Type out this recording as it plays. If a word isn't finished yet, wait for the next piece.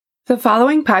The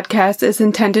following podcast is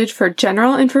intended for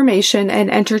general information and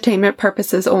entertainment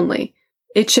purposes only.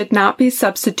 It should not be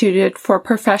substituted for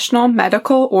professional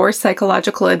medical or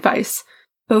psychological advice.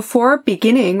 Before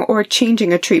beginning or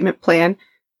changing a treatment plan,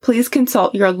 please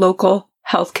consult your local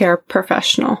healthcare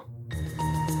professional.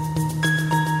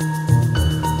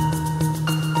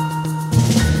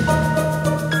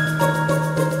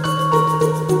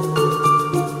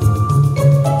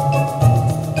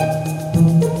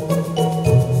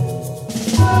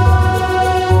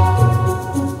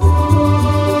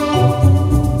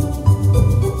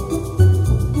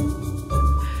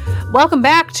 Welcome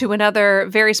back to another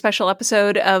very special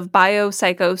episode of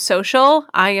Biopsychosocial.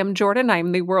 I am Jordan.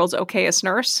 I'm the world's okayest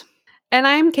nurse. And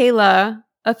I'm Kayla,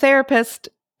 a therapist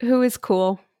who is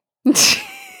cool.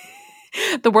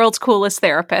 The world's coolest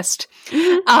therapist.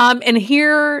 And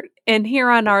here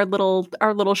on our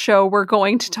little show, we're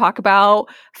going to talk about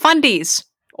fundies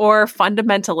or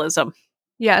fundamentalism.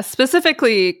 Yeah,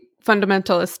 specifically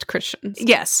fundamentalist Christians.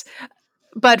 Yes.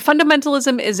 But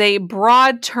fundamentalism is a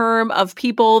broad term of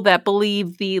people that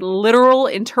believe the literal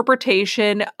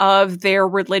interpretation of their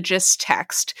religious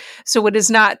text. So it is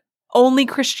not only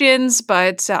Christians,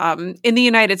 but in the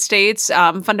United States,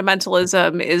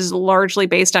 fundamentalism is largely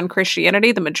based on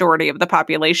Christianity. The majority of the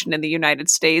population in the United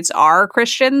States are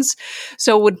Christians.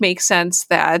 So it would make sense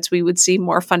that we would see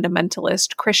more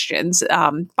fundamentalist Christians.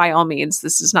 By all means,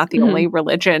 this is not the only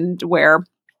religion where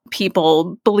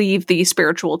people believe the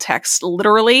spiritual text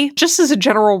literally. Just as a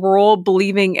general rule,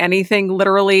 believing anything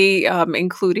literally,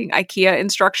 including IKEA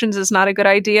instructions, is not a good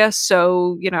idea.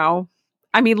 So,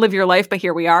 live your life, but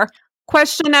here we are.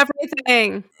 Question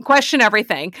everything. Question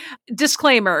everything.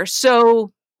 Disclaimer.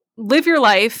 So, live your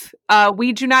life.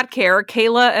 We do not care.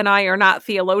 Kayla and I are not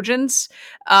theologians.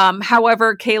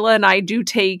 However, Kayla and I do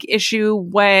take issue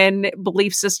when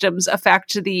belief systems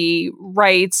affect the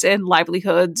rights and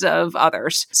livelihoods of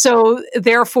others. So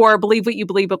therefore, believe what you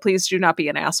believe, but please do not be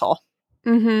an asshole.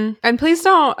 Mm-hmm. And please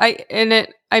don't,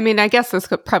 I guess this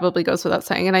probably goes without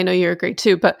saying, and I know you agree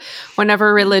too, but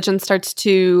whenever religion starts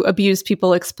to abuse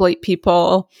people, exploit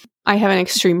people, I have an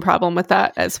extreme problem with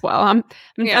that as well.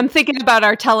 I'm thinking about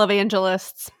our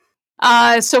televangelists.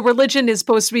 So religion is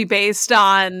supposed to be based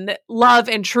on love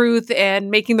and truth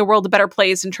and making the world a better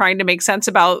place and trying to make sense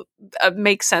of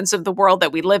the world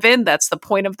that we live in. That's the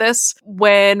point of this.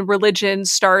 When religion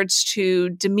starts to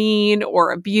demean or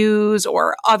abuse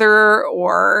or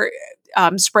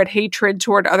spread hatred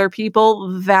toward other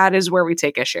people, that is where we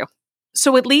take issue.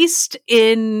 So at least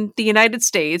in the United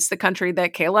States, the country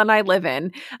that Kayla and I live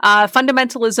in,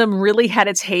 fundamentalism really had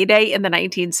its heyday in the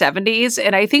 1970s.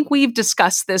 And I think we've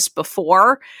discussed this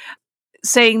before,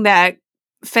 saying that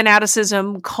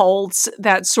fanaticism, cults,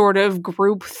 that sort of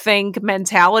groupthink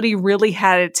mentality really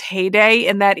had its heyday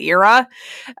in that era.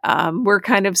 We're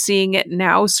kind of seeing it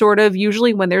now, sort of.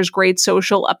 Usually when there's great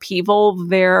social upheaval,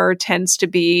 there tends to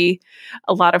be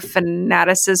a lot of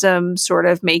fanaticism sort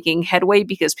of making headway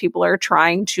because people are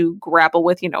trying to grapple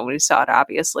with, we saw it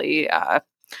obviously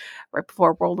right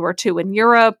before World War II in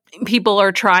Europe. People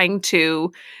are trying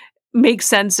to make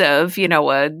sense of,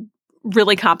 a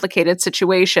really complicated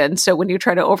situation. So when you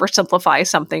try to oversimplify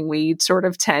something, we sort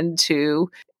of tend to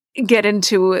get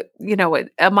into, a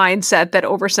mindset that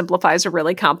oversimplifies a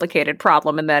really complicated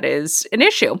problem, and that is an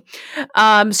issue.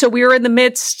 So we were in the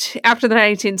midst, after the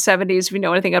 1970s, if you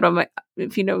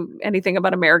know anything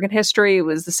about American history, it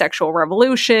was the sexual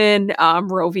revolution,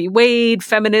 Roe v. Wade,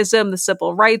 feminism, the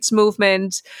civil rights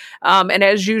movement. And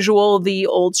as usual, the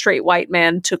old straight white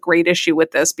man took great issue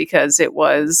with this because it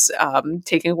was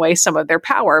taking away some of their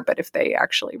power. But if they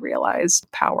actually realized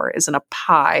power isn't a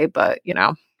pie, but,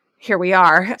 here we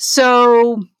are.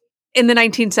 So in the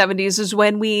 1970s is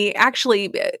when we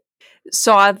actually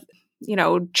saw,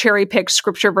 cherry-picked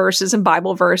scripture verses and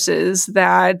Bible verses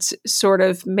that sort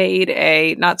of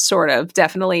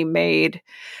definitely made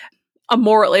a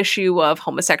moral issue of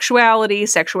homosexuality,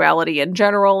 sexuality in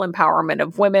general, empowerment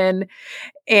of women,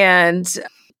 and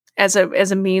as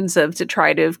a means to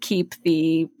try to keep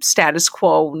the status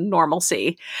quo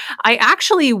normalcy. I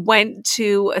actually went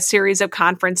to a series of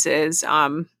conferences.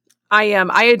 I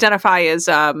identify as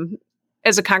a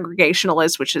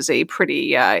Congregationalist, which is a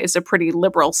pretty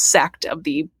liberal sect of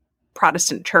the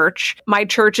Protestant church. My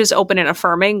church is open and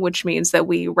affirming, which means that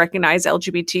we recognize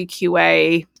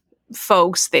LGBTQA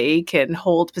folks. They can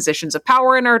hold positions of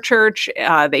power in our church.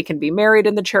 They can be married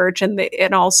in the church, and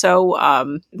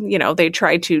also, they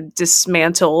try to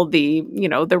dismantle the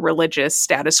religious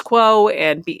status quo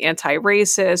and be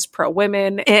anti-racist,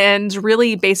 pro-women, and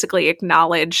really basically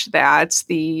acknowledge that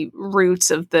the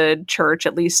roots of the church,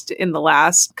 at least in the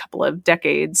last couple of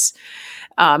decades,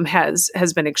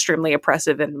 has been extremely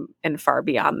oppressive and far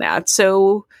beyond that.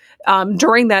 So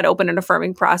during that open and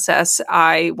affirming process,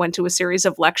 I went to a series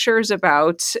of lectures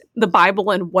about the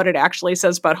Bible and what it actually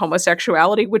says about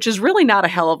homosexuality, which is really not a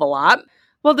hell of a lot.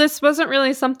 Well, this wasn't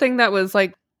really something that was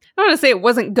like, I don't want to say it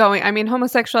wasn't going. I mean,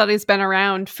 homosexuality has been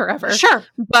around forever. Sure.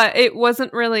 But it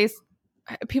wasn't really,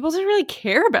 people didn't really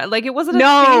care about it. Like, it wasn't a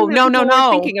No, thing that no, people no, were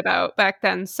no. thinking about back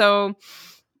then. So,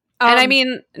 and I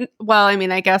mean, well, I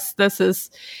mean, I guess this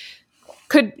is,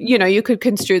 you could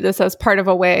construe this as part of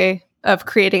a way of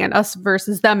creating an us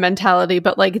versus them mentality.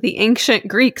 But like the ancient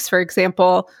Greeks, for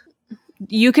example,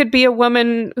 you could be a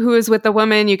woman who is with a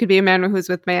woman, you could be a man who is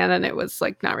with man, and it was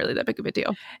like not really that big of a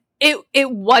deal. It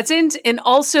wasn't, and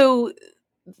also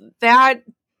that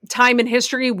time in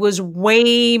history was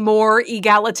way more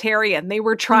egalitarian. They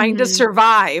were trying to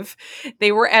survive.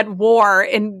 They were at war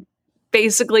and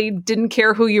basically didn't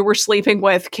care who you were sleeping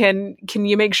with. Can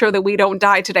you make sure that we don't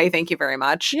die today? Thank you very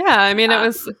much. Yeah, I mean, it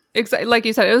was like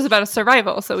you said, it was about a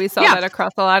survival. So we saw that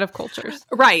across a lot of cultures,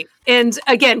 right? And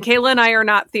again, Kayla and I are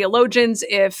not theologians.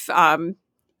 If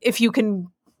you can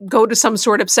go to some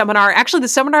sort of seminar, actually, the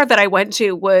seminar that I went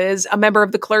to was a member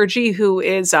of the clergy who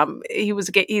is he's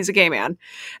a gay man.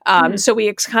 So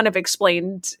we kind of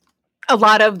explained a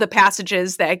lot of the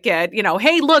passages that get,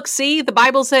 hey, look, see, the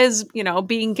Bible says,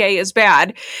 being gay is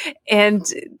bad. And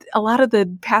a lot of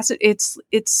the passage,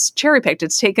 it's cherry picked.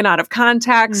 It's taken out of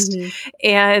context.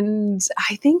 And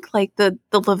I think like the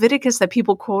Leviticus that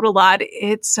people quote a lot,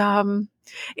 it's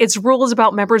rules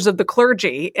about members of the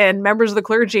clergy, and members of the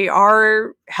clergy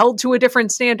are held to a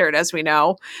different standard, as we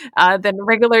know, than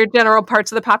regular general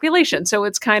parts of the population. So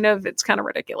it's kind of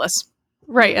ridiculous.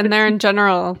 Right. And they're in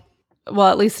general, well,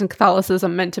 at least in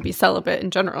Catholicism, meant to be celibate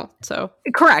in general. So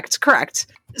correct.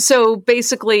 So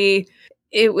basically,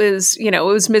 it was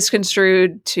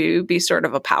misconstrued to be sort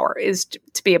of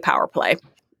to be a power play,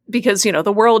 because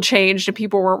the world changed and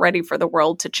people weren't ready for the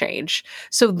world to change.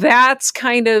 So that's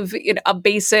kind of a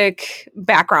basic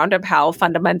background of how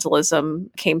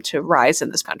fundamentalism came to rise in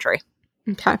this country.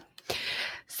 Okay.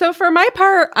 So for my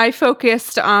part, I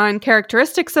focused on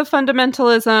characteristics of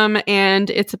fundamentalism and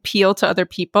its appeal to other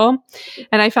people.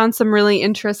 And I found some really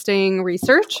interesting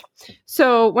research.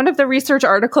 So one of the research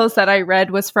articles that I read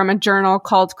was from a journal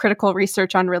called Critical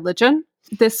Research on Religion.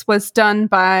 This was done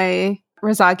by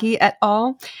Razagi et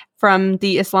al. From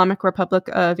the Islamic Republic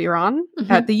of Iran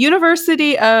at the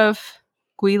University of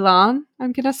Guilan,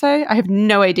 I'm going to say. I have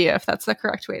no idea if that's the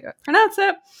correct way to pronounce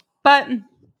it. But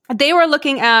they were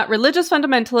looking at religious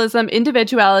fundamentalism,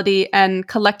 individuality, and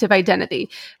collective identity,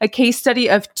 a case study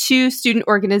of 2 student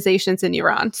organizations in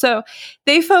Iran. So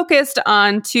they focused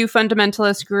on 2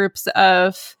 fundamentalist groups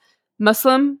of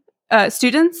Muslim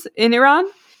students in Iran.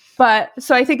 But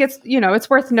so I think it's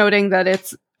worth noting that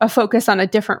it's a focus on a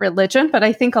different religion, but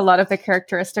I think a lot of the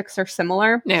characteristics are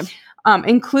similar,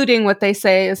 including what they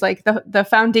say is like the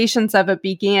foundations of it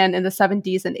began in the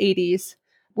 70s and 80s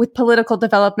with political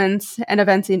developments and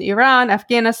events in Iran,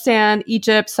 Afghanistan,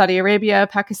 Egypt, Saudi Arabia,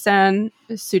 Pakistan,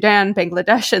 Sudan,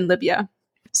 Bangladesh, and Libya.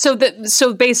 So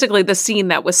basically the scene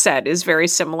that was set is very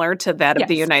similar to that of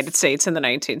the United States in the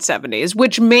 1970s,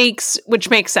 which makes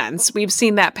sense. We've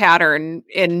seen that pattern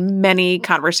in many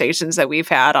conversations that we've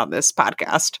had on this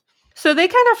podcast. So they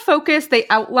kind of they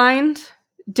outlined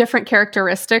different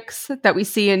characteristics that we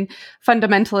see in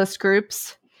fundamentalist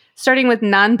groups, starting with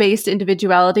non-based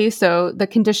individuality, so the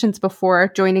conditions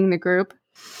before joining the group.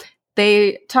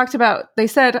 They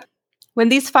said, when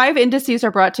these 5 indices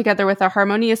are brought together with a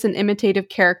harmonious and imitative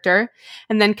character,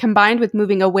 and then combined with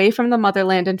moving away from the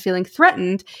motherland and feeling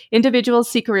threatened, individuals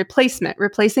seek a replacement,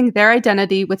 replacing their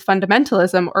identity with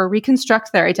fundamentalism or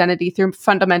reconstruct their identity through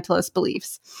fundamentalist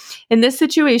beliefs. In this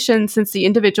situation, since the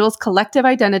individual's collective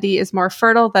identity is more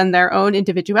fertile than their own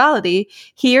individuality,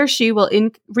 he or she will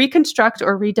reconstruct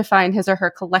or redefine his or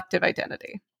her collective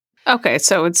identity. Okay,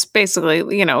 so it's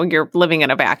basically, you're living in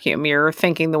a vacuum. You're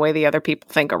thinking the way the other people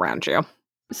think around you.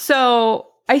 So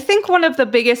I think one of the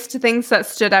biggest things that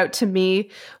stood out to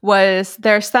me was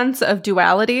their sense of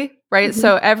duality, right?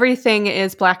 So everything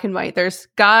is black and white. There's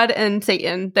God and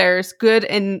Satan. There's good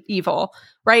and evil,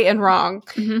 right and wrong.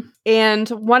 And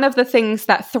one of the things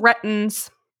that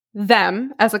threatens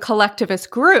them as a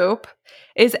collectivist group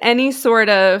is any sort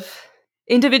of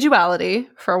individuality,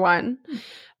 for one,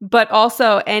 but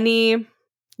also any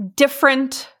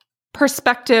different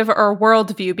perspective or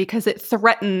worldview, because it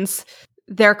threatens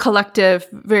their collective,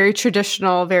 very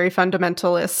traditional, very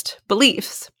fundamentalist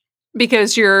beliefs.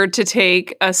 Because you're to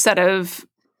take a set of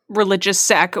religious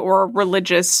sect or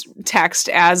religious text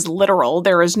as literal.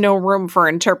 There is no room for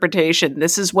interpretation.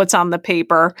 This is what's on the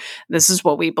paper. This is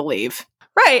what we believe.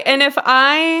 Right. And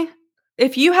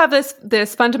if you have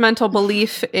this fundamental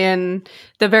belief in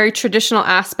the very traditional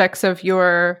aspects of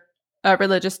your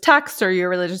religious text or your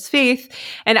religious faith,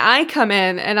 and I come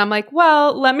in and I'm like,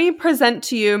 well, let me present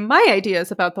to you my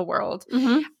ideas about the world.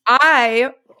 Mm-hmm.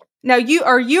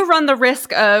 You run the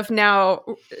risk of now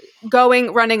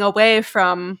running away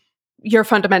from your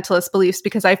fundamentalist beliefs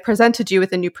because I've presented you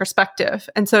with a new perspective.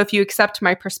 And so if you accept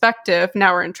my perspective,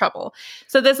 now we're in trouble.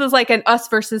 So this is like an us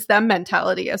versus them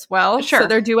mentality as well. Sure. So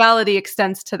their duality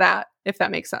extends to that, if that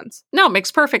makes sense. No, it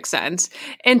makes perfect sense.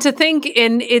 And to think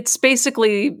it's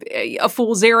basically a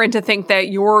fool's errand to think that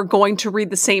you're going to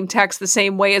read the same text the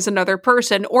same way as another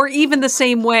person, or even the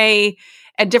same way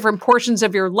at different portions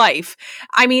of your life.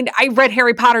 I mean, I read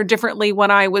Harry Potter differently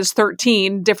when I was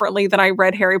 13, differently than I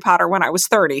read Harry Potter when I was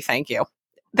 30. Thank you.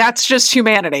 That's just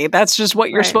humanity. That's just what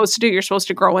you're supposed to do. You're supposed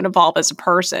to grow and evolve as a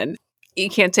person. You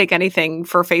can't take anything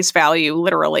for face value,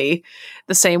 literally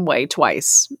the same way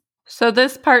twice. So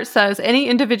this part says any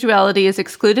individuality is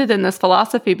excluded in this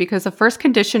philosophy because the first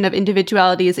condition of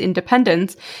individuality is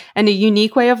independence and a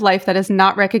unique way of life that is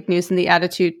not recognized in the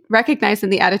attitude of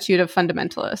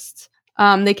fundamentalists.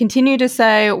 They continue to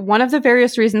say, one of the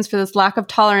various reasons for this lack of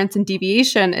tolerance and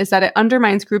deviation is that it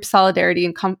undermines group solidarity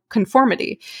and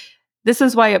conformity. This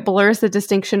is why it blurs the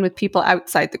distinction with people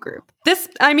outside the group. This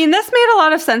made a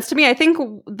lot of sense to me. I think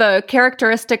the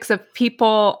characteristics of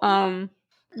people,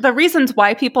 the reasons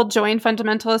why people join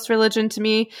fundamentalist religion to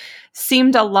me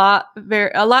seemed a lot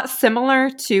similar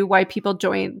to why people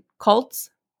join cults.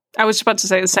 I was about to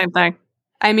say the same thing.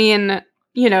 I mean,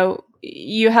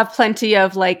 you have plenty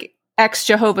of like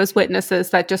ex-Jehovah's Witnesses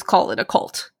that just call it a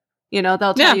cult.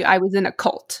 They'll tell you I was in a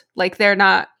cult. Like they're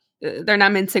not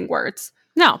mincing words.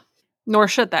 No, nor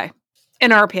should they.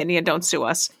 In our opinion, don't sue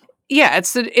us. Yeah,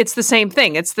 it's the same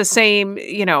thing. It's the same,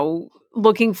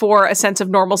 looking for a sense of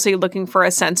normalcy, looking for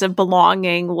a sense of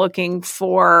belonging, looking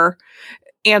for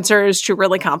answers to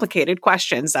really complicated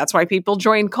questions. That's why people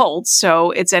join cults. So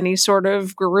it's any sort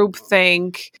of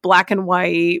groupthink, black and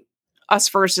white, us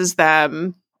versus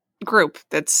them group.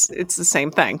 It's the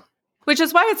same thing. Which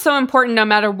is why it's so important, no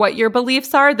matter what your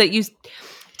beliefs are, that you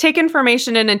take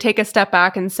information in and take a step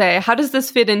back and say, how does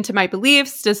this fit into my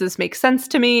beliefs? Does this make sense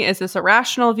to me? Is this a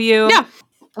rational view? Yeah.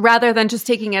 Rather than just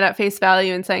taking it at face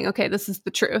value and saying, okay, this is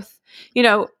the truth.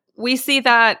 We see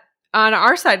that on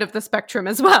our side of the spectrum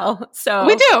as well. So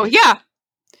we do. Yeah.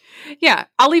 Yeah.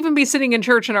 I'll even be sitting in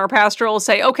church and our pastor will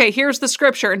say, okay, here's the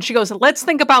scripture. And she goes, let's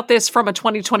think about this from a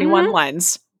 2021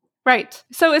 lens. Right.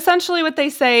 So essentially what they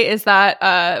say is that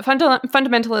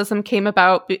fundamentalism came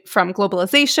about from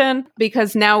globalization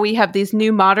because now we have these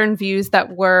new modern views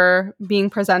that were being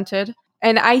presented.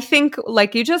 And I think,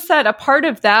 like you just said, a part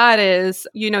of that is,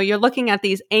 you're looking at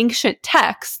these ancient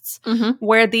texts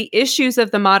where the issues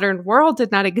of the modern world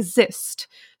did not exist.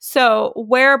 So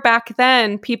where back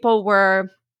then people were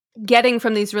getting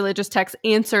from these religious texts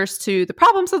answers to the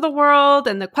problems of the world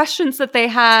and the questions that they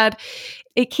had,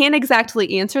 it can't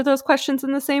exactly answer those questions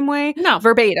in the same way. No.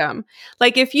 Verbatim.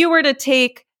 Like if you were to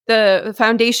take the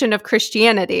foundation of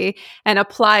Christianity and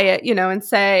apply it, and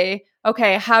say,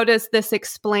 okay, how does this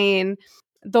explain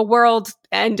the world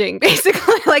ending,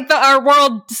 basically, like our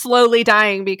world slowly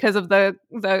dying because of the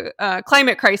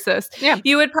climate crisis? Yeah.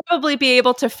 You would probably be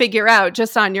able to figure out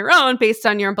just on your own, based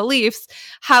on your beliefs,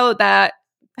 how that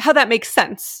makes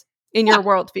sense in your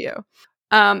worldview.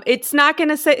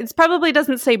 It probably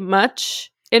doesn't say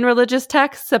much in religious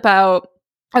texts about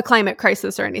a climate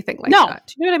crisis or anything like that.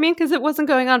 Do you know what I mean? Because it wasn't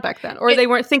going on back then, or they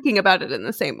weren't thinking about it in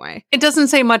the same way. It doesn't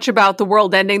say much about the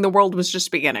world ending. The world was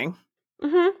just beginning.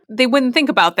 They wouldn't think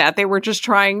about that. They were just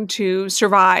trying to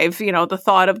survive. The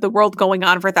thought of the world going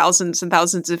on for thousands and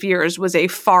thousands of years was a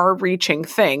far-reaching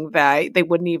thing that they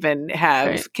wouldn't even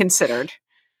have considered.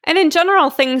 And in general,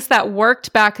 things that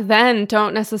worked back then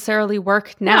don't necessarily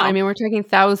work now. No. I mean, we're talking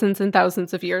thousands and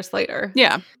thousands of years later.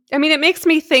 Yeah. I mean, it makes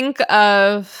me think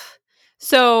of,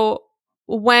 so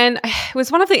when it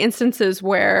was one of the instances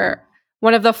where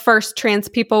one of the first trans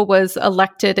people was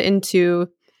elected into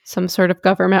some sort of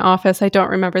government office. I don't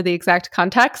remember the exact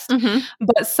context,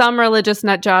 but some religious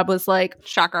nut job was like,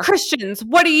 shocker, Christians,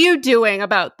 what are you doing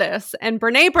about this? And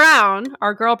Brene Brown,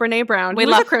 our girl Brene Brown,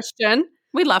 who's a Christian.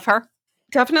 We love her.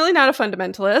 Definitely not a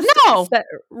fundamentalist. No.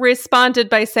 Responded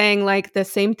by saying like the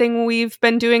same thing we've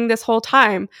been doing this whole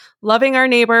time, loving our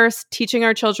neighbors, teaching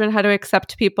our children how to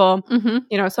accept people,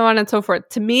 so on and so forth.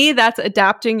 To me, that's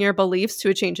adapting your beliefs to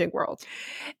a changing world.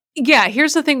 Yeah,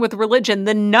 here's the thing with religion.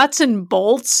 The nuts and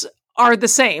bolts are the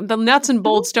same. The nuts and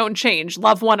bolts don't change.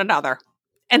 Love one another.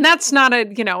 And that's not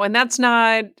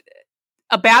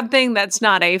a bad thing. That's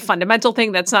not a fundamental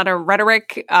thing. That's not a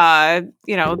rhetoric,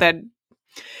 that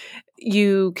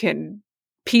you can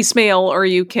piecemeal or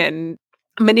you can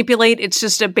manipulate. It's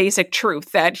just a basic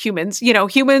truth that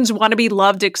humans want to be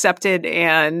loved, accepted,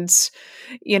 and,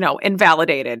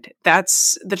 invalidated.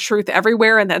 That's the truth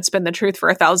everywhere. And that's been the truth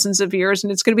for thousands of years.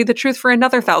 And it's going to be the truth for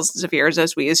another thousands of years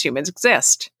as we as humans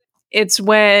exist. It's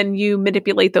when you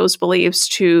manipulate those beliefs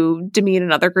to demean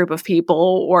another group of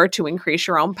people or to increase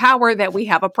your own power that we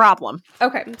have a problem.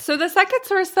 Okay, so the second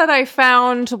source that I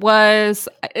found was,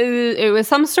 it was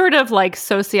some sort of like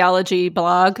sociology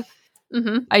blog.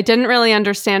 Mm-hmm. I didn't really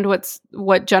understand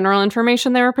what general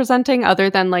information they were presenting other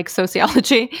than like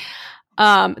sociology.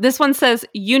 This one says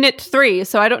Unit 3,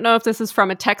 so I don't know if this is from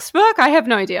a textbook. I have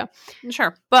no idea.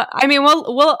 Sure. But I mean,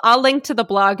 I'll link to the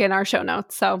blog in our show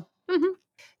notes, so... Mm-hmm.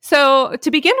 So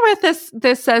to begin with,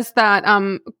 this says that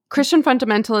Christian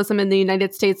fundamentalism in the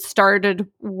United States started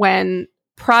when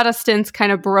Protestants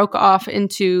kind of broke off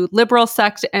into liberal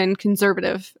sect and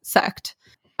conservative sect.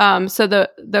 So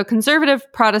the conservative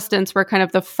Protestants were kind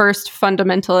of the first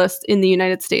fundamentalists in the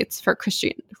United States for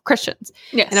Christians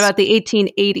in about the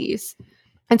 1880s.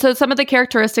 And so some of the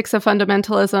characteristics of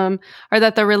fundamentalism are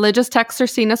that the religious texts are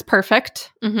seen as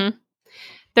perfect. Mm-hmm.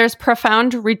 There's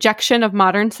profound rejection of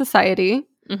modern society.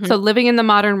 Mm-hmm. So living in the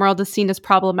modern world is seen as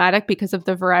problematic because of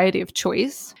the variety of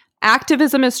choice.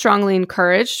 Activism is strongly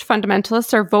encouraged.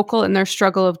 Fundamentalists are vocal in their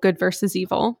struggle of good versus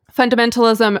evil.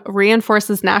 Fundamentalism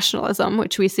reinforces nationalism,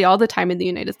 which we see all the time in the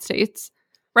United States.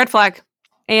 Red flag.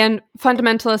 And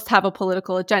fundamentalists have a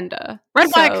political agenda.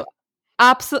 Red flag.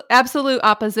 Absolute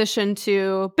opposition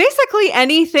to basically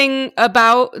anything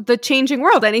about the changing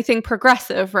world, anything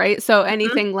progressive, right? So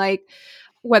anything like,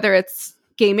 whether it's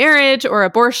gay marriage or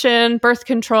abortion, birth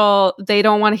control, they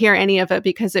don't want to hear any of it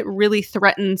because it really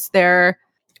threatens their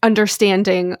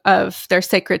understanding of their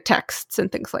sacred texts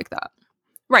and things like that.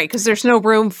 Right, because there's no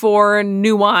room for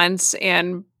nuance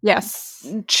and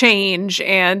change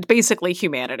and basically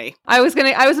humanity. I was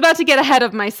about to get ahead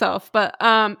of myself, but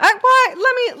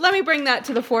let me bring that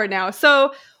to the fore now.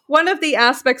 So one of the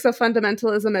aspects of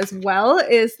fundamentalism as well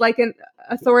is like an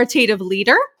authoritative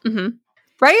leader. Mm-hmm.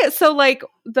 Right? So like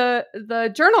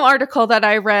the journal article that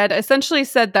I read essentially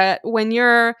said that when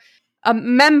you're a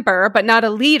member but not a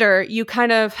leader, you're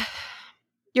kind of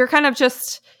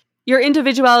just, your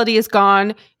individuality is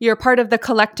gone. You're part of the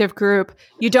collective group.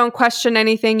 You don't question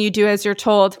anything. You do as you're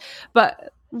told.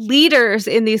 But leaders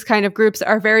in these kind of groups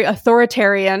are very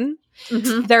authoritarian.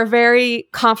 Mm-hmm. They're very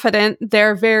confident.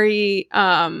 They're very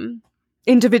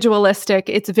individualistic.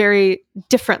 It's very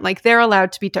different. Like they're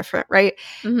allowed to be different, right?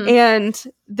 Mm-hmm. And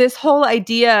this whole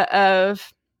idea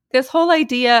of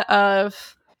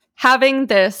having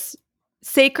this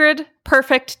sacred,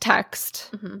 perfect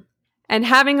text and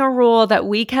having a rule that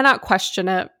we cannot question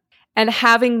it, and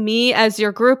having me as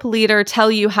your group leader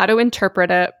tell you how to interpret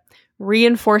it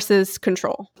reinforces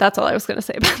control. That's all I was going to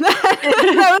say about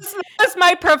that. That's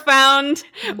my profound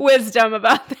wisdom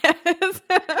about this.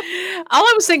 All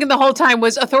I was thinking the whole time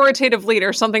was authoritative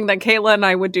leader, something that Kayla and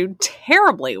I would do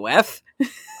terribly with.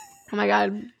 Oh my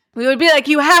God. We would be like,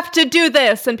 you have to do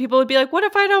this. And people would be like, what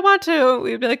if I don't want to?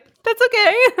 We'd be like, that's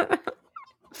okay.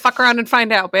 Fuck around and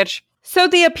find out, bitch. So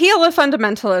the appeal of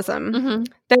fundamentalism. Mm-hmm.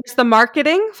 There's the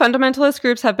marketing. Fundamentalist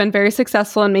groups have been very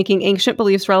successful in making ancient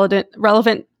beliefs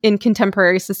relevant in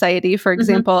contemporary society. For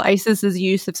example, ISIS's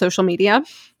use of social media.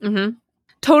 Mm-hmm.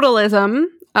 Totalism.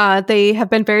 They have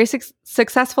been very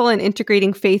successful in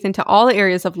integrating faith into all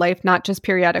areas of life, not just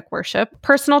periodic worship.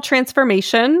 Personal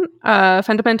transformation.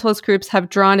 Fundamentalist groups have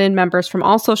drawn in members from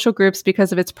all social groups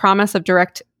because of its promise of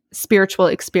direct spiritual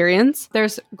experience.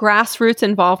 There's grassroots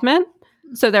involvement.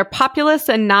 So they're populist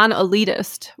and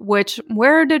non-elitist,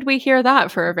 where did we hear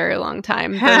that for a very long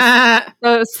time?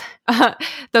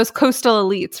 Those coastal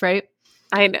elites, right?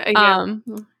 I know.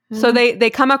 Yeah. So they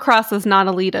come across as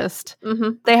non-elitist.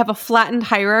 Mm-hmm. They have a flattened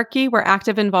hierarchy where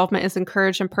active involvement is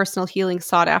encouraged and personal healing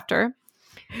sought after.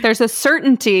 There's a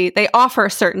certainty. They offer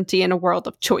certainty in a world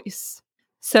of choice.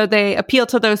 So they appeal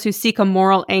to those who seek a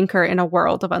moral anchor in a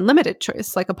world of unlimited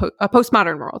choice, like a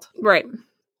postmodern world. Right.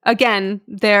 Again,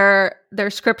 their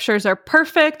scriptures are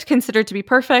perfect, considered to be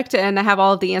perfect, and have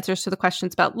all of the answers to the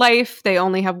questions about life.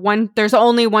 There's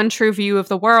only one true view of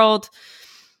the world.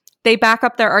 They back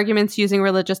up their arguments using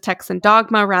religious texts and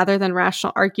dogma rather than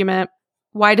rational argument.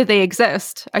 Why do they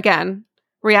exist? Again,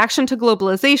 reaction to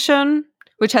globalization,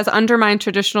 which has undermined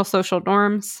traditional social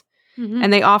norms,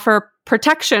 and they offer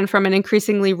protection from an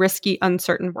increasingly risky,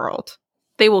 uncertain world.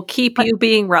 They will keep you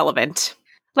being relevant.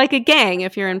 Like a gang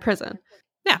if you're in prison.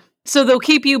 Yeah. So they'll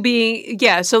keep you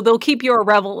so they'll keep your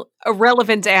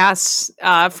irrelevant ass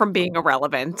from being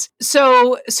irrelevant.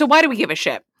 So why do we give a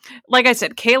shit? Like I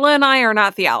said, Kayla and I are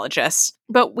not theologists,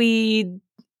 but we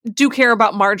do care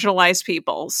about marginalized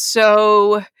people.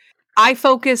 So I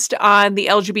focused on the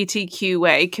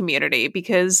LGBTQA community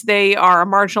because they are a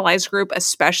marginalized group,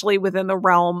 especially within the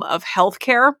realm of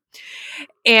healthcare.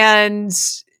 And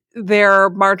their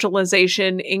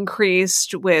marginalization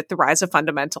increased with the rise of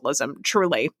fundamentalism,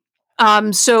 truly.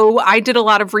 So I did a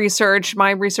lot of research.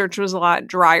 My research was a lot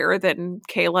drier than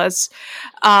Kayla's.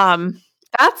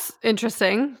 That's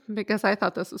interesting because I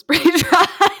thought this was pretty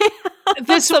dry.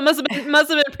 This one must have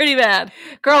been pretty bad.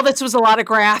 Girl, this was a lot of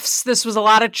graphs. This was a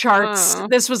lot of charts.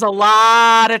 This was a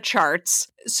lot of charts.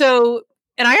 So,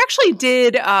 and I actually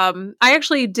did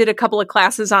a couple of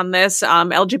classes on this,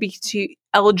 LGBTQA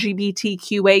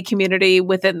community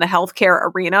within the healthcare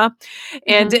arena,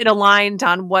 and it aligned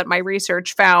on what my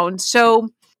research found. So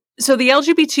the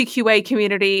LGBTQA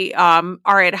community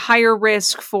are at higher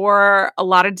risk for a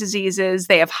lot of diseases.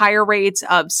 They have higher rates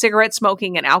of cigarette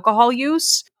smoking and alcohol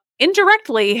use.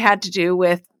 Indirectly had to do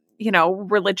with,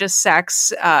 religious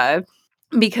sex,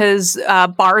 because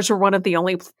bars were one of the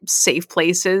only safe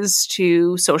places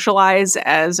to socialize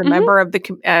as a member of the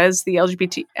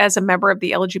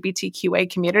LGBTQA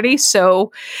community.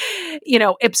 So,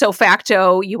 ipso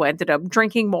facto, you ended up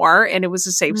drinking more, and it was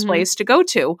a safe place to go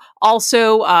to.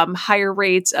 Also, higher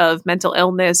rates of mental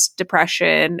illness,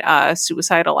 depression,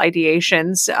 suicidal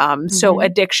ideations. So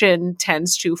addiction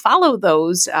tends to follow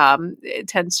those. It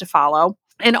tends to follow,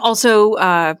 and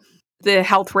also the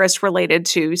health risks related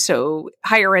to,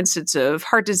 higher incidence of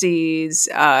heart disease,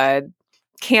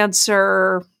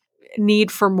 cancer,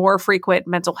 need for more frequent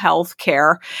mental health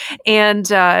care,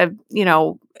 and,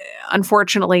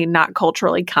 unfortunately, not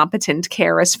culturally competent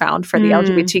care is found for the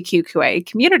LGBTQA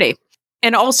community.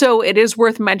 And also, it is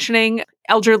worth mentioning,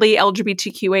 elderly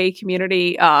LGBTQA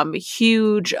community,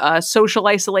 huge social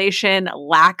isolation,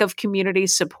 lack of community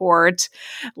support,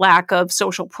 lack of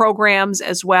social programs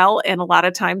as well. And a lot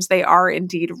of times they are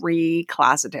indeed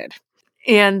recloseted.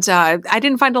 And I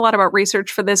didn't find a lot about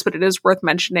research for this, but it is worth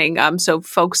mentioning. So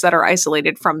folks that are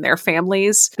isolated from their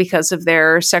families because of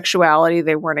their sexuality,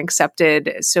 they weren't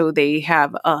accepted. So they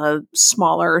have a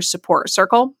smaller support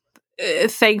circle.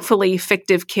 Thankfully,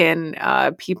 fictive kin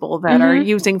people that are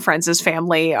using friends as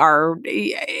family are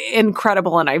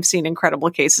incredible, and I've seen incredible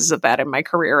cases of that in my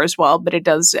career as well. But it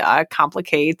does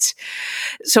complicate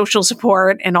social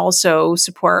support and also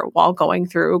support while going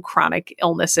through chronic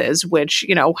illnesses, which,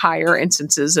 higher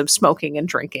instances of smoking and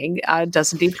drinking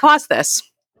does indeed cause this.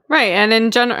 Right, and in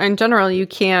general, you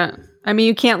can't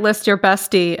list your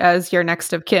bestie as your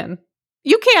next of kin.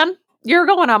 You can. You're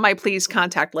going on my please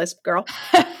contact list, girl.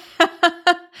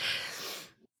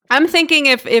 I'm thinking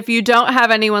if you don't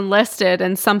have anyone listed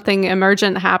and something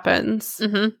emergent happens,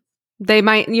 they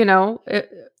might,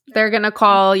 they're going to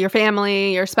call your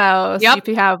family, your spouse, if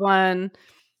you have one,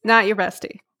 not your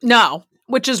bestie. No,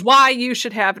 which is why you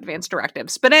should have advanced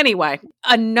directives. But anyway,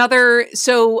 a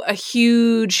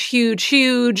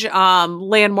huge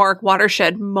landmark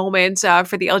watershed moment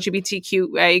for the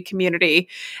LGBTQA community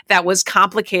that was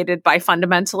complicated by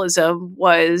fundamentalism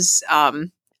was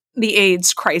the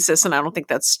AIDS crisis, and I don't think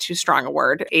that's too strong a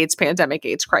word. AIDS pandemic,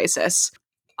 AIDS crisis.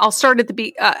 I'm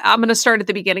going to start at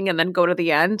the beginning and then go to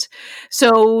the end.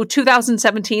 So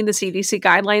 2017, the CDC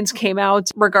guidelines came out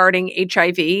regarding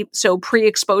HIV. So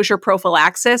pre-exposure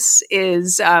prophylaxis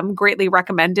is greatly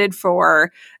recommended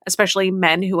for especially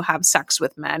men who have sex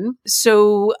with men.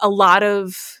 So a lot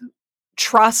of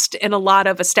trust and a lot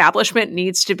of establishment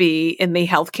needs to be in the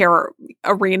healthcare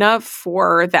arena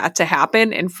for that to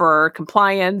happen, and for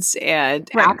compliance and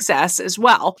access as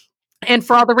well. And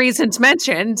for all the reasons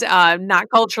mentioned, not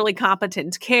culturally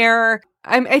competent care.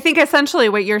 I think essentially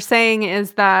what you're saying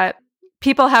is that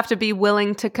people have to be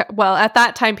willing to, at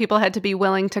that time, people had to be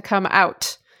willing to come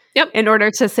out in order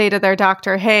to say to their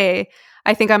doctor, hey,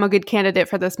 I think I'm a good candidate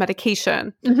for this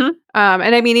medication. And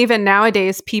I mean, even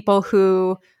nowadays, people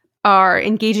who are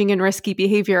engaging in risky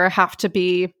behavior have to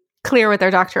be clear with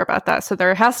their doctor about that. So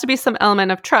there has to be some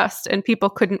element of trust, and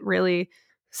people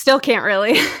still can't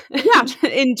really,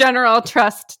 in general,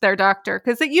 trust their doctor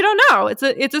because you don't know.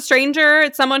 It's a stranger.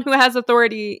 It's someone who has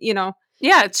authority,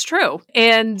 Yeah, it's true.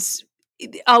 And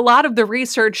a lot of the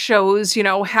research shows,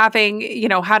 having,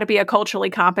 how to be a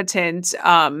culturally competent,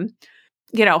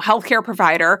 healthcare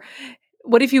provider.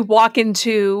 What if you walk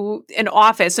into an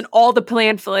office and all the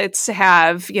pamphlets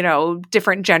have,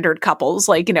 different gendered couples,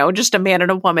 like, just a man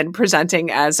and a woman presenting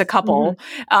as a couple.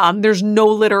 There's no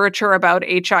literature about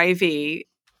HIV.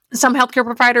 Some healthcare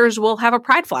providers will have a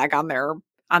pride flag on their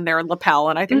on their lapel.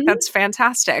 And I think that's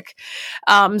fantastic.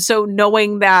 So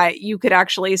knowing that you could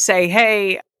actually say,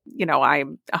 hey,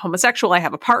 I'm a homosexual, I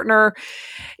have a partner,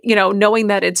 knowing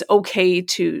that it's okay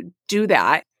to do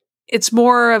that. It's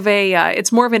more of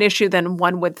an issue than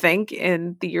one would think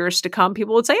in the years to come.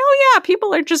 People would say, "Oh yeah,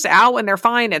 people are just out and they're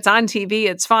fine. It's on TV.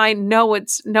 It's fine." No,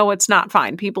 it's not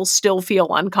fine. People still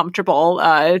feel uncomfortable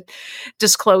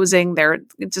disclosing their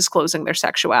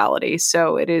sexuality.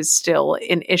 So it is still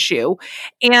an issue,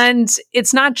 and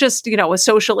it's not just a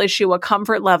social issue, a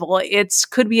comfort level. It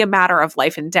could be a matter of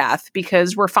life and death,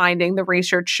 because we're finding the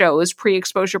research shows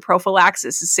pre-exposure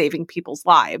prophylaxis is saving people's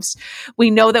lives.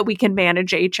 We know that we can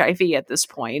manage HIV at this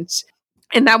point.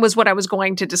 And that was what I was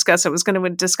going to discuss. I was going to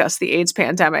discuss the AIDS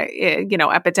pandemic,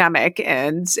 epidemic.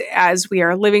 And as we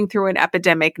are living through an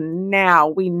epidemic now,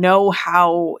 we know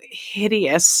how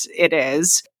hideous it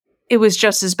is. It was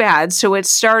just as bad. So it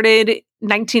started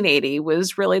 1980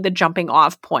 was really the jumping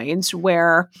off point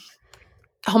where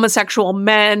homosexual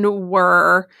men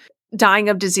were dying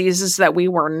of diseases that we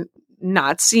were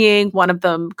not seeing. One of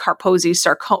them, Kaposi's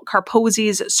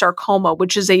sarcoma,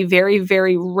 which is a very,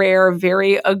 very rare,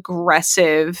 very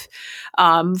aggressive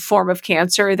form of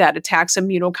cancer that attacks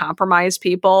immunocompromised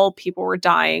people. People were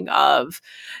dying of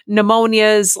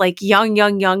pneumonias, like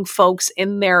young folks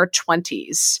in their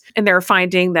 20s. And they're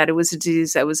finding that it was a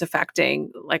disease that was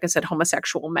affecting, like I said,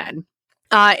 homosexual men.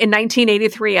 In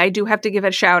 1983, I do have to give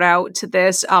a shout out to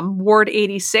this Ward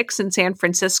 86 in San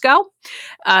Francisco.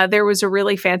 There was a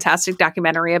really fantastic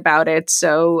documentary about it.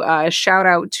 So shout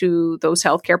out to those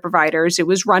healthcare providers. It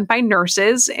was run by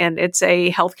nurses, and it's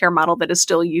a healthcare model that is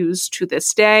still used to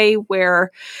this day,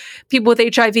 where people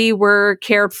with HIV were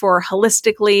cared for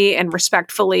holistically and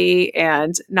respectfully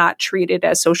and not treated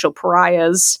as social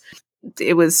pariahs.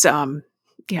 It was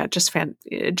just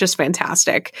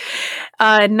fantastic.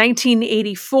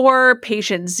 1984,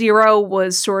 Patient Zero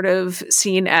was sort of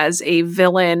seen as a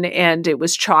villain, and it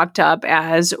was chalked up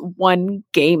as one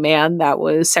gay man that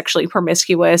was sexually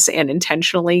promiscuous and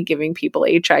intentionally giving people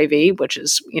HIV, which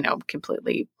is,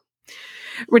 completely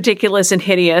ridiculous and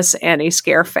hideous, and a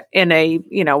scare,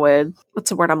 what's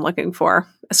the word I'm looking for?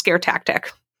 A scare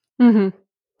tactic. Mm-hmm.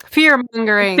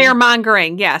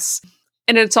 Fear-mongering, yes.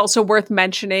 And it's also worth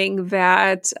mentioning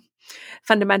that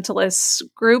fundamentalist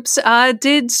groups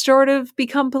did sort of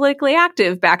become politically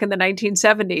active back in the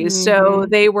 1970s. Mm-hmm. So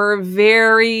they were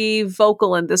very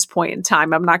vocal in this point in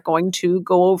time. I'm not going to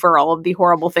go over all of the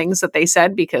horrible things that they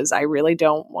said, because I really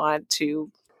don't want to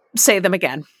say them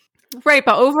again. Right,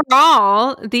 but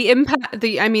overall, the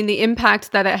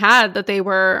impact that it had, that they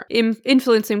were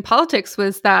influencing politics,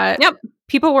 was that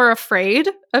people were afraid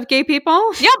of gay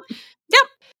people. Yep.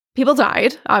 People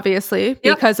died, obviously,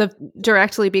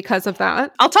 directly because of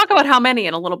that. I'll talk about how many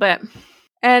in a little bit.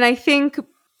 And I think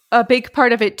a big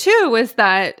part of it too was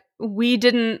that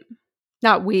Reagan.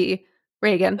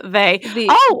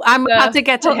 I'm about to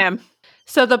get to him.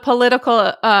 So the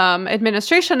political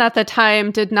administration at the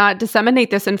time did not disseminate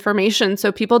this information,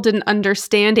 so people didn't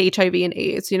understand HIV and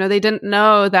AIDS. They didn't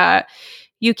know that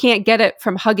you can't get it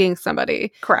from hugging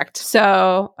somebody. Correct.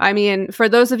 So, for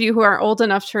those of you who are old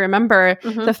enough to remember,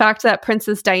 the fact that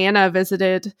Princess Diana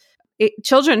visited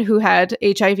children who had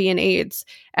HIV and AIDS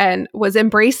and was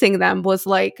embracing them was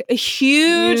like a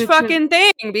huge fucking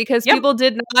thing, because people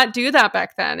did not do that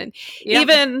back then. And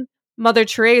even Mother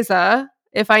Teresa,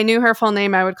 if I knew her full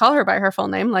name, I would call her by her full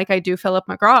name, like I do Philip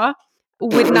McGraw.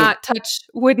 Would not touch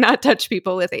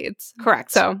people with AIDS.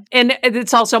 Correct. So, and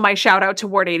it's also my shout out to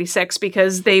Ward 86,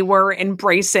 because they were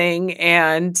embracing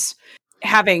and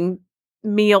having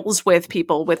meals with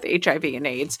people with HIV and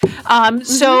AIDS.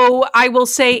 So I will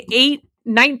say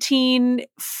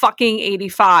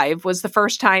 1985 was the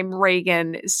first time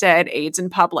Reagan said AIDS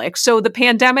in public. So the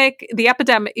epidemic,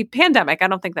 I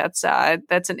don't think that's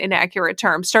an inaccurate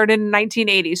term, started in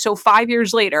 1980. So 5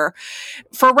 years later.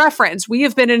 For reference, we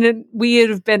have been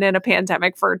in a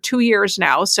pandemic for 2 years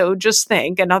now. So just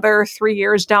think, another 3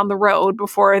 years down the road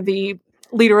before the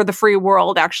leader of the free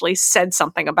world actually said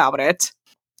something about it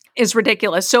is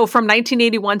ridiculous. So from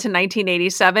 1981 to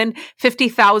 1987,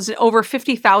 over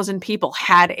 50,000 people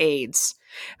had AIDS.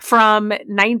 From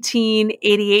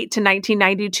 1988 to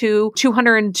 1992,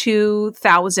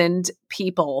 202,000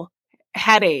 people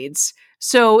had AIDS.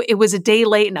 So it was a day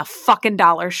late and a fucking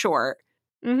dollar short.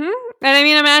 Mm-hmm. And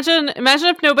imagine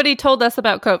if nobody told us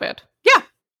about COVID. Yeah.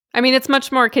 It's much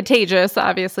more contagious,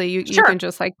 obviously. You can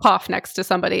just like cough next to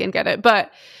somebody and get it. But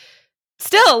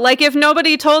still, like, if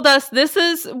nobody told us this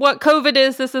is what COVID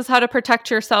is, this is how to protect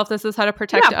yourself, this is how to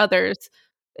protect others,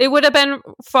 it would have been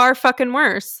far fucking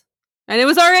worse. And it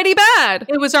was already bad.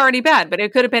 It was already bad, but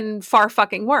it could have been far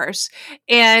fucking worse.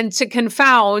 And to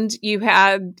confound, you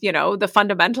had, the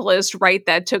fundamentalist right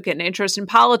that took an interest in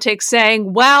politics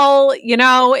saying, well,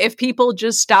 if people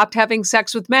just stopped having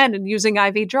sex with men and using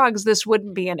IV drugs, this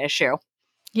wouldn't be an issue.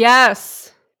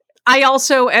 Yes. I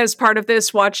also, as part of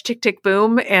this, watched Tick, Tick,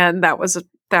 Boom, and that was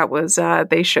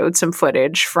they showed some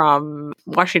footage from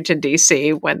Washington,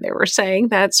 D.C. when they were saying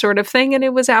that sort of thing, and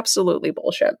it was absolutely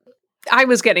bullshit. I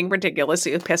was getting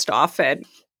ridiculously pissed off at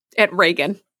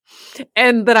Reagan,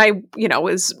 and that I,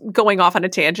 was going off on a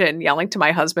tangent and yelling to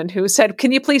my husband, who said,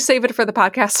 "Can you please save it for the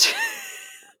podcast?"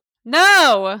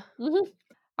 No. Mm-hmm.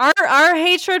 Our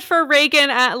hatred for Reagan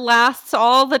lasts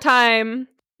all the time.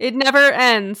 It never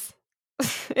ends.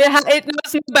 It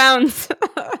knows no bounds.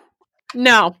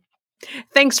 No.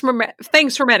 Thanks for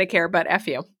Medicare, but F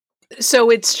you. So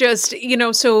it's just,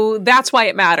 so that's why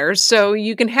it matters. So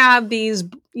you can have these,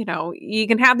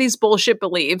 bullshit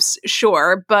beliefs,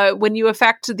 sure, but when you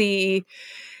affect the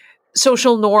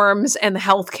social norms and the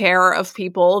healthcare of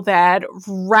people that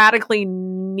radically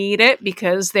need it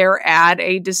because they're at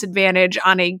a disadvantage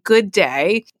on a good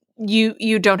day,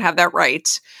 you don't have that right.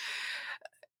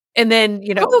 And then,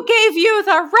 who gave you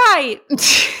the right?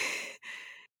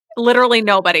 Literally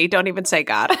nobody. Don't even say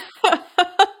God.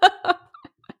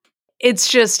 It's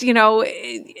just,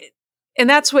 and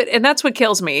that's what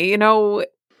kills me.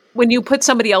 When you put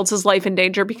somebody else's life in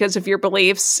danger because of your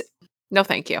beliefs, no,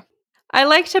 thank you. I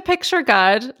like to picture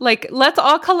God. Like, let's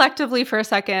all collectively for a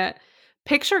second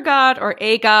picture God or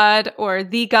a God or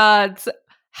the gods,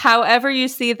 however you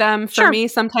see them. For me,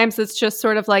 sometimes it's just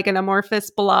sort of like an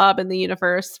amorphous blob in the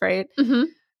universe, right? Mm-hmm.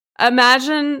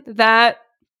 Imagine that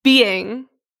being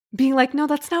like, no,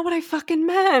 that's not what I fucking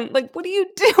meant. Like, what are you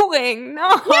doing?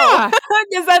 No.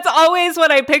 Because that's always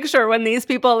what I picture when these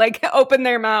people like open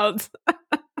their mouths.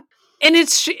 And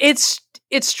it's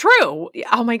true.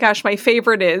 Oh my gosh, my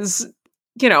favorite is,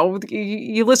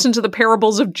 you listen to the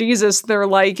parables of Jesus. They're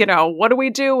like, what do we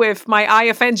do if my eye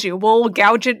offends you? We'll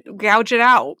gouge it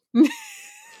out.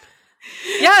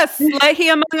 Yes, let he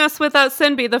among us without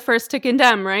sin be the first to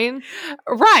condemn, right?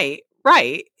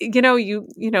 Right.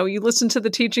 You listen to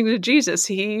the teachings of Jesus.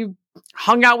 He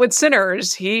hung out with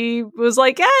sinners. He was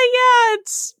like,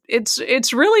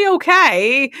 it's really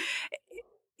okay.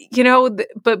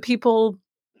 But people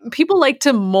like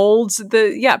to mold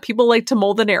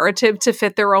the narrative to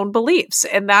fit their own beliefs.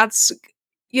 And that's,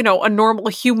 a normal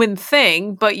human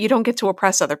thing, but you don't get to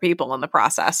oppress other people in the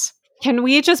process. Can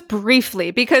we just briefly,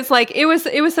 because like it was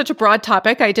such a broad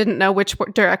topic, I didn't know which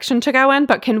direction to go in,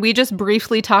 but can we just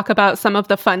briefly talk about some of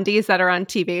the fundies that are on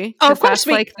TV? Oh, of course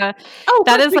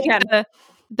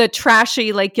the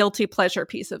trashy, like guilty pleasure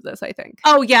piece of this, I think.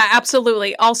 Oh yeah,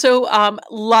 absolutely. Also,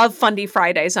 love Fundy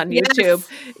Fridays on YouTube. Yes.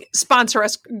 Sponsor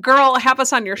us, girl. Have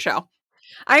us on your show.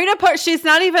 I'm gonna put. She's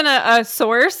not even a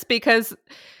source because.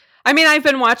 I mean, I've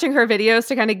been watching her videos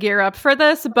to kind of gear up for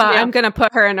this, but I'm going to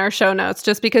put her in our show notes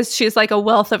just because she's like a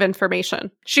wealth of information.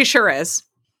 She sure is.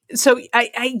 So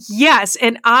yes.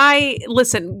 And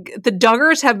listen, the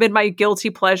Duggars have been my guilty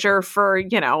pleasure for,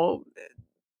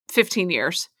 15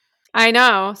 years. I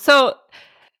know. So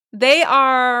they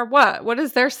are what? What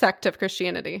is their sect of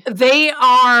Christianity? They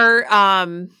are,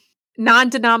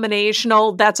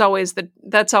 non-denominational. That's always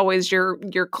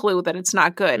your clue that it's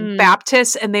not good.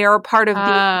 Baptists, and they are part of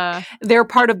they're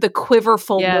part of the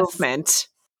Quiverful movement.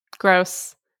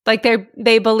 Gross. Like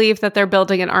they believe that they're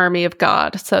building an army of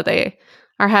God, so they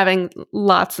are having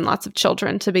lots and lots of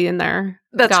children to be in their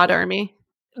God army.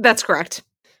 That's correct.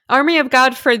 Army of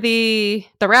God for the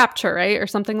rapture, right? Or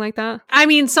something like that? I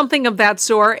mean, something of that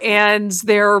sort. And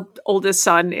their oldest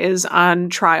son is on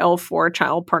trial for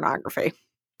child pornography.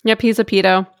 Yep, he's a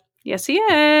pedo. Yes, he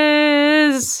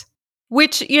is.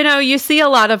 Which, you see a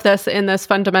lot of this in these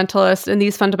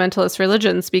fundamentalist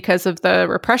religions because of the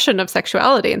repression of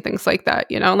sexuality and things like that.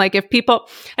 Like if people,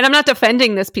 and I'm not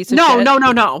defending this piece of shit.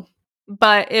 No.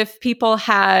 But if people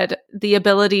had the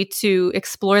ability to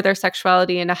explore their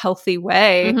sexuality in a healthy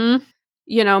way,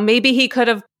 maybe he could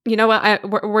have,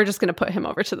 we're just going to put him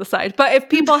over to the side. But if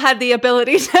people had the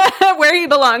ability to, where he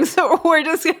belongs, we're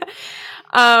just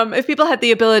if people had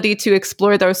the ability to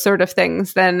explore those sort of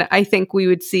things, then I think we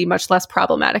would see much less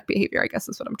problematic behavior, I guess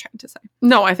is what I'm trying to say.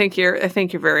 No, I think you're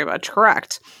very much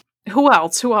correct. Who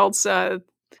else?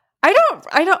 I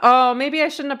don't, maybe I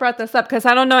shouldn't have brought this up because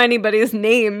I don't know anybody's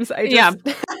names.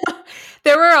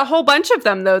 There were a whole bunch of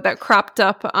them though that cropped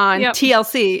up on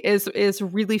TLC is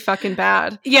really fucking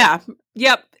bad. Yeah.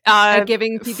 Yep.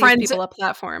 Giving these people a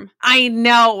platform. I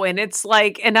know. And it's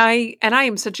like, and I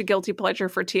am such a guilty pleasure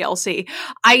for TLC.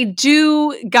 I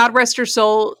do, God rest her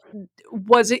soul,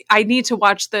 was it? I need to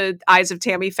watch the Eyes of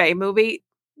Tammy Faye movie.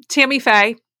 Tammy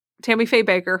Faye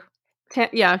Baker.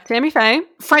 Tammy Faye.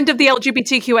 Friend of the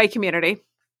LGBTQA community.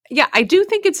 Yeah, I do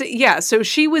think so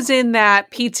she was in that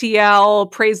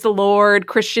PTL, Praise the Lord,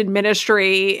 Christian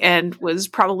ministry, and was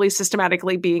probably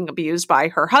systematically being abused by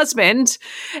her husband.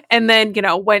 And then,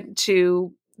 went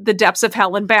to the depths of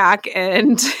hell and back,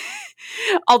 and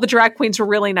all the drag queens were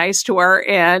really nice to her.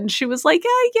 And she was like,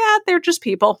 yeah, they're just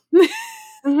people.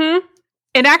 Mm-hmm.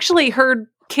 And actually her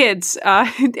kids,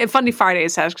 Funny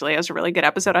Fridays actually has a really good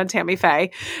episode on Tammy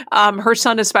Faye. Her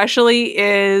son especially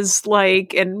is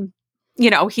like,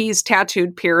 he's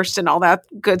tattooed, pierced, and all that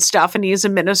good stuff. And he's a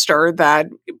minister that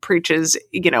preaches,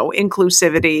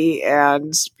 inclusivity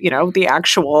and, the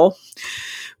actual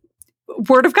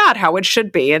word of God, how it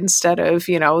should be, instead of,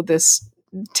 this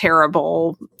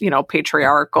terrible,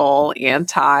 patriarchal,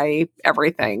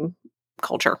 anti-everything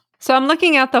culture. So I'm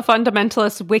looking at the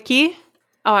Fundamentalist Wiki.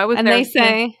 Oh, I was and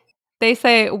there. They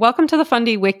say, welcome to the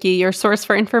Fundy Wiki, your source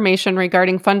for information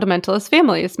regarding fundamentalist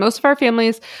families. Most of our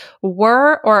families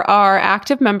were or are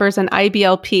active members in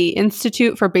IBLP,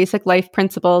 Institute for Basic Life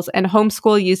Principles, and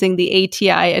homeschool using the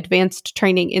ATI, Advanced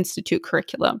Training Institute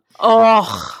curriculum.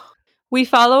 Oh, we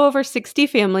follow over 60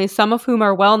 families, some of whom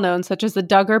are well-known, such as the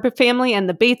Duggar family and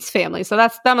the Bates family. So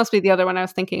that must be the other one I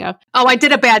was thinking of. Oh, I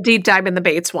did a bad deep dive in the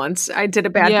Bates once. I did a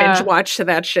bad binge watch to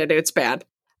that shit. It's bad.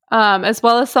 As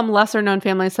well as some lesser-known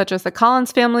families, such as the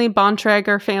Collins family,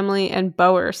 Bontrager family, and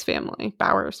Bowers family.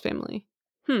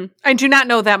 I do not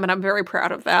know them, and I'm very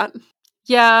proud of that.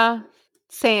 Yeah,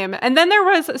 same. And then there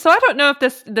was, so I don't know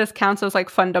if this counts as like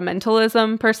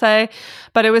fundamentalism per se,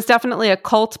 but it was definitely a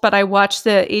cult. But I watched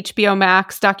the HBO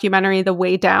Max documentary, The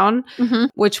Way Down,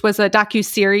 which was a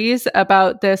docuseries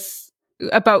about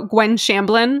Gwen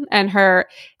Shamblin and her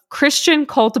Christian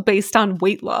cult based on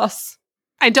weight loss.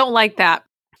 I don't like that.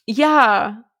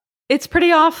 Yeah, it's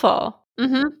pretty awful.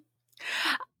 Mm-hmm.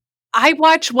 I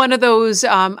watched one of those.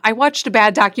 I watched a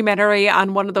bad documentary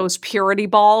on one of those purity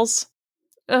balls.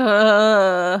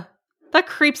 That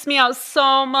creeps me out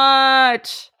so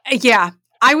much. Yeah,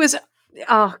 I was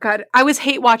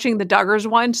hate watching the Duggars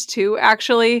ones too,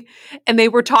 actually. And they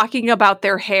were talking about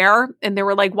their hair, and they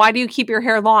were like, "Why do you keep your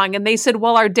hair long?" And they said,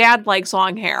 "Well, our dad likes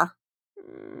long hair."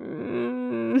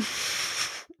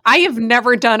 I have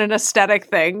never done an aesthetic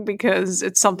thing because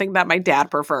it's something that my dad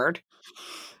preferred.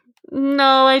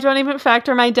 No, I don't even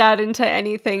factor my dad into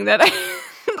anything that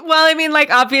well, I mean, like,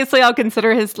 obviously I'll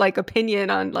consider his, like, opinion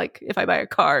on, like, if I buy a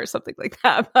car or something like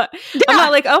that. But yeah. I'm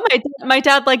not like, oh, my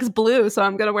dad likes blue, so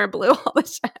I'm going to wear blue all the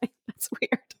time. That's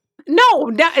weird. No,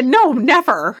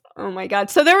 never. Oh my God.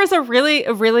 So there was a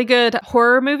really good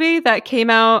horror movie that came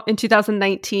out in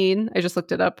 2019. I just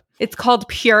looked it up. It's called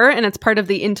Pure, and it's part of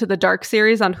the Into the Dark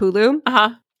series on Hulu. Uh-huh.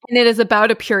 And it is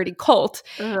about a purity cult.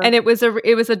 Uh-huh. And it was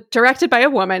directed by a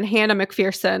woman, Hannah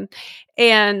McPherson.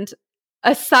 And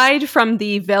aside from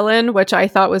the villain, which I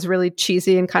thought was really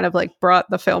cheesy and kind of like brought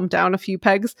the film down a few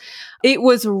pegs, it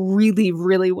was really,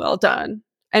 really well done.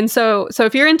 And so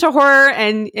if you're into horror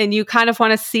and you kind of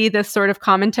want to see this sort of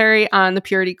commentary on the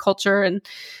purity culture and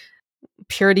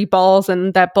purity balls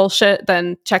and that bullshit,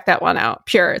 then check that one out.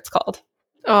 Pure, it's called.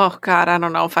 Oh God, I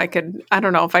don't know if I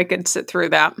could sit through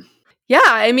that. Yeah,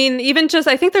 I mean, even just,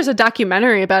 I think there's a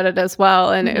documentary about it as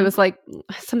well. And it was like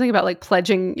something about like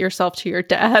pledging yourself to your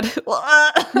dad.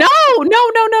 No.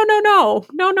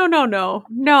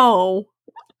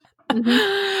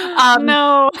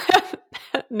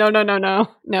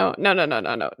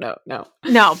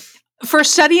 No. For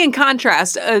study and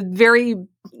contrast, a very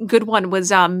good one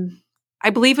was, I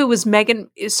believe it was Megan.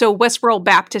 So Westboro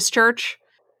Baptist Church,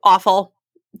 awful,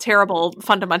 terrible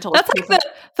fundamentalist. That's like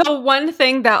the one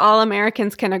thing that all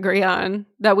Americans can agree on,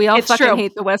 that we all fucking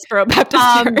hate the Westboro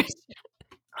Baptist Church.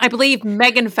 I believe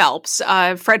Megan Phelps,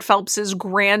 Fred Phelps's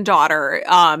granddaughter,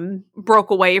 broke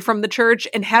away from the church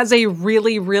and has a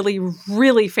really, really,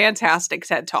 really fantastic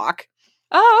TED Talk.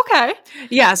 Oh, okay.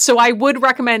 Yeah, so I would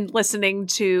recommend listening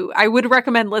to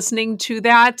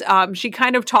that. She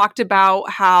kind of talked about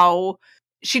how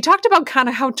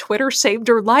Twitter saved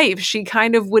her life. She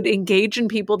kind of would engage in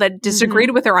people that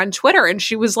disagreed with her on Twitter. And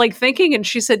she was like thinking, and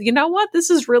she said, you know what, this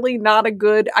is really not a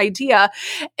good idea.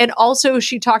 And also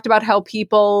she talked about how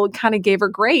people kind of gave her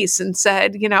grace and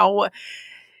said,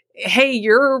 hey,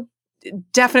 you're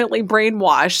definitely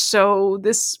brainwashed. So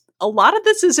a lot of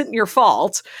this isn't your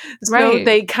fault. So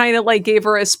they kind of like gave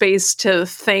her a space to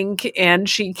think, and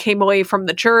she came away from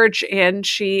the church, and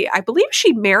I believe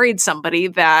she married somebody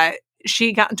that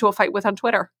she got into a fight with on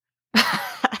Twitter,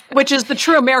 which is the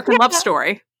true American love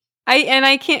story.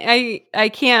 I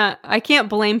can't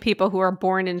blame people who are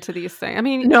born into these things. I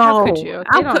mean, No. how could you?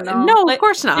 I don't know. No, Like, of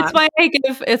course not.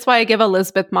 It's why I give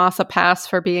Elizabeth Moss a pass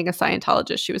for being a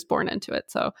Scientologist. She was born into it.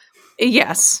 So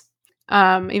Yes.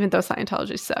 even though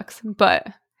Scientology sucks, but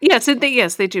Yes,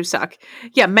 they do suck.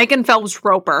 Yeah, Megan Phelps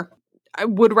Roper. I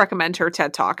would recommend her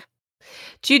TED Talk.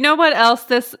 do you know what else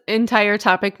this entire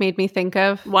topic made me think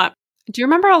of? What? Do you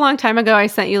remember a long time ago I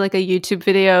sent you like a YouTube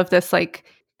video of this like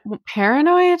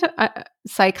paranoid,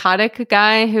 psychotic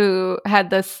guy who had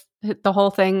this, the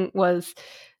whole thing was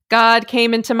God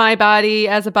came into my body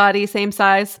as a body same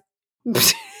size.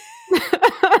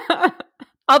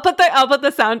 I'll put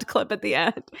the sound clip at the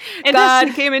end.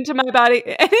 God came into my body,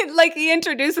 and he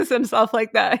introduces himself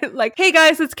like that. Like, hey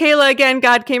guys, it's Kayla again.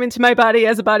 God came into my body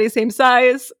as a body same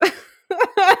size.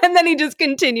 And then he just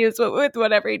continues with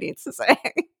whatever he needs to say.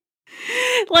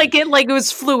 Like it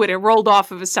was fluid. It rolled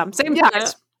off of his stomach. Same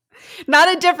size.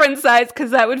 Not a different size,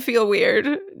 because that would feel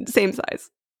weird. Same size.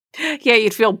 Yeah,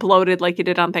 you'd feel bloated like you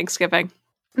did on Thanksgiving.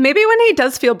 Maybe when he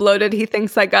does feel bloated, he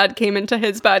thinks that God came into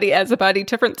his body as a body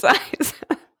different size.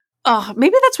 Oh,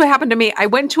 maybe that's what happened to me. I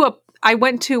went to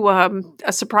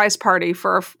a surprise party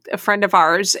for a friend of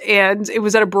ours, and it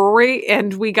was at a brewery,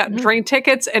 and we got drink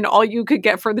tickets, and all you could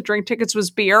get for the drink tickets was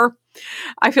beer.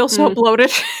 I feel so bloated.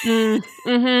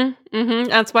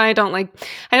 That's why I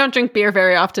don't drink beer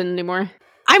very often anymore.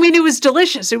 I mean, it was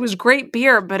delicious. It was great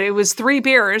beer, but it was 3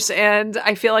 beers, and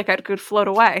I feel like I could float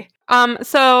away.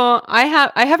 So I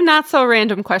have not so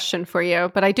random question for you,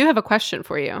 but I do have a question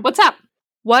for you. What's up?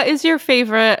 What is your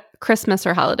favorite Christmas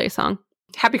or holiday song?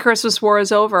 Happy Christmas, War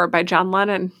is Over by John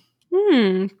Lennon.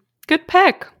 Good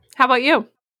pick. How about you?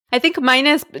 I think mine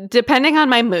is depending on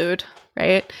my mood,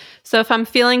 right? So if I'm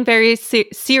feeling very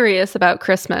serious about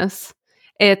Christmas,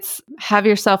 it's Have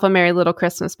Yourself a Merry Little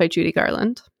Christmas by Judy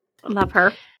Garland. Love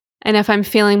her. And if I'm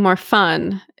feeling more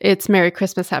fun, it's Merry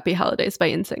Christmas, Happy Holidays by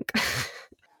NSYNC.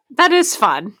 That is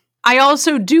fun. I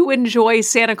also do enjoy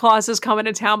Santa Claus is Coming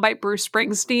to Town by Bruce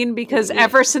Springsteen, because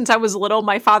ever since I was little,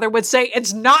 my father would say,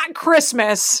 it's not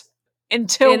Christmas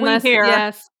until we hear.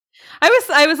 Yes.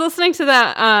 I was listening to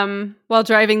that while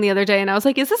driving the other day, and I was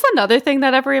like, is this another thing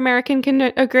that every American can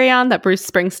agree on, that Bruce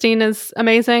Springsteen is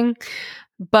amazing?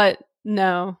 But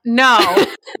no.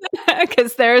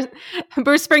 Because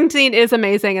Bruce Springsteen is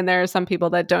amazing, and there are some people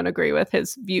that don't agree with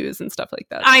his views and stuff like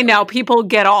that. I know. People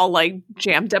get all like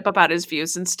jammed up about his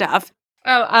views and stuff.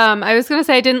 I was going to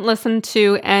say I didn't listen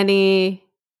to any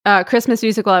Christmas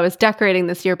music while I was decorating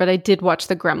this year, but I did watch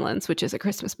The Gremlins, which is a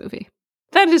Christmas movie.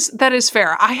 That is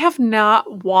fair. I have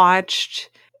not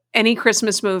watched any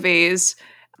Christmas movies.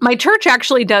 My church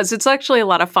actually does. It's actually a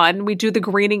lot of fun. We do the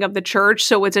greening of the church.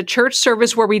 So it's a church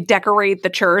service where we decorate the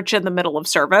church in the middle of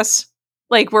service.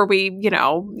 Like where we,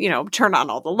 turn on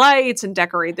all the lights and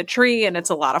decorate the tree, and it's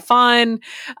a lot of fun.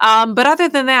 But other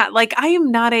than that, like I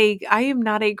am not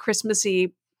a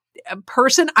Christmassy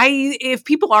person. If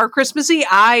people are Christmassy,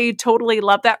 I totally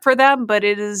love that for them, but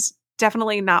it is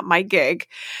definitely not my gig.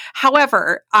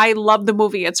 However, I love the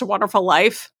movie It's a Wonderful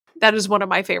Life. That is one of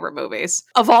my favorite movies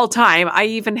of all time. I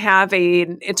even have a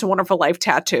It's a Wonderful Life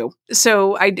tattoo.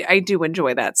 So I do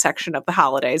enjoy that section of the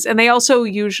holidays. And they also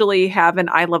usually have an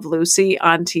I Love Lucy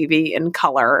on TV in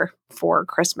color for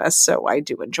Christmas. So I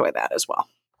do enjoy that as well.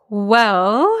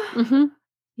 Well,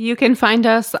 you can find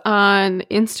us on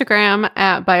Instagram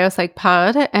at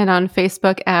BiopsychPod and on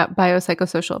Facebook at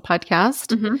Biopsychosocial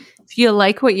Podcast. If you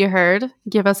like what you heard,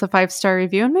 give us a 5-star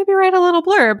review and maybe write a little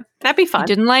blurb. That'd be fun. If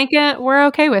you didn't like it, we're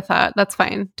okay with that. That's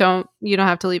fine. You don't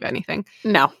have to leave anything.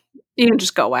 No, you can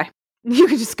just go away. You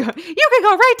can just go. You can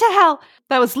go right to hell.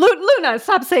 That was Luna.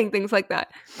 Stop saying things like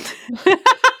that. Sorry.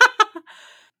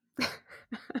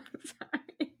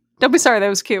 Don't be sorry. That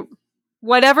was cute.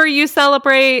 Whatever you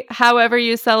celebrate, however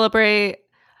you celebrate,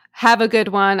 have a good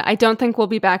one. I don't think we'll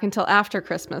be back until after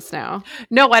Christmas now.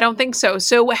 No, I don't think so.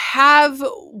 So have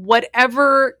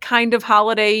whatever kind of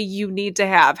holiday you need to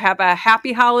have. Have a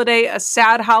happy holiday, a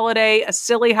sad holiday, a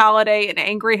silly holiday, an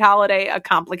angry holiday, a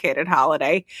complicated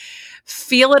holiday.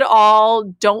 Feel it all.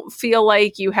 Don't feel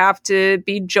like you have to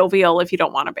be jovial if you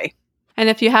don't want to be. And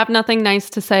if you have nothing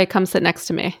nice to say, come sit next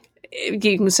to me.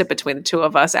 You can sit between the two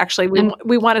of us. Actually,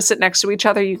 we want to sit next to each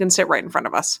other. You can sit right in front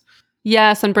of us.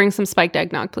 Yes, and bring some spiked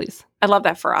eggnog, please. I love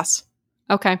that for us.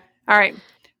 Okay. All right.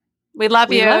 We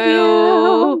love you.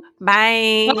 Love you.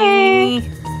 Bye. Bye.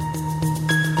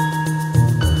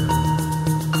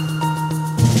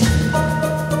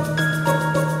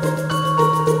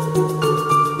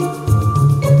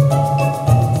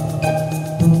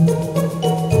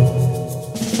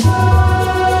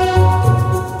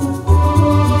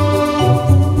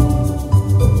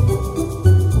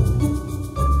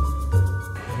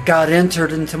 God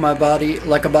entered into my body,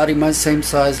 like a body my same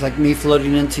size, like me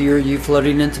floating into you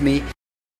floating into me.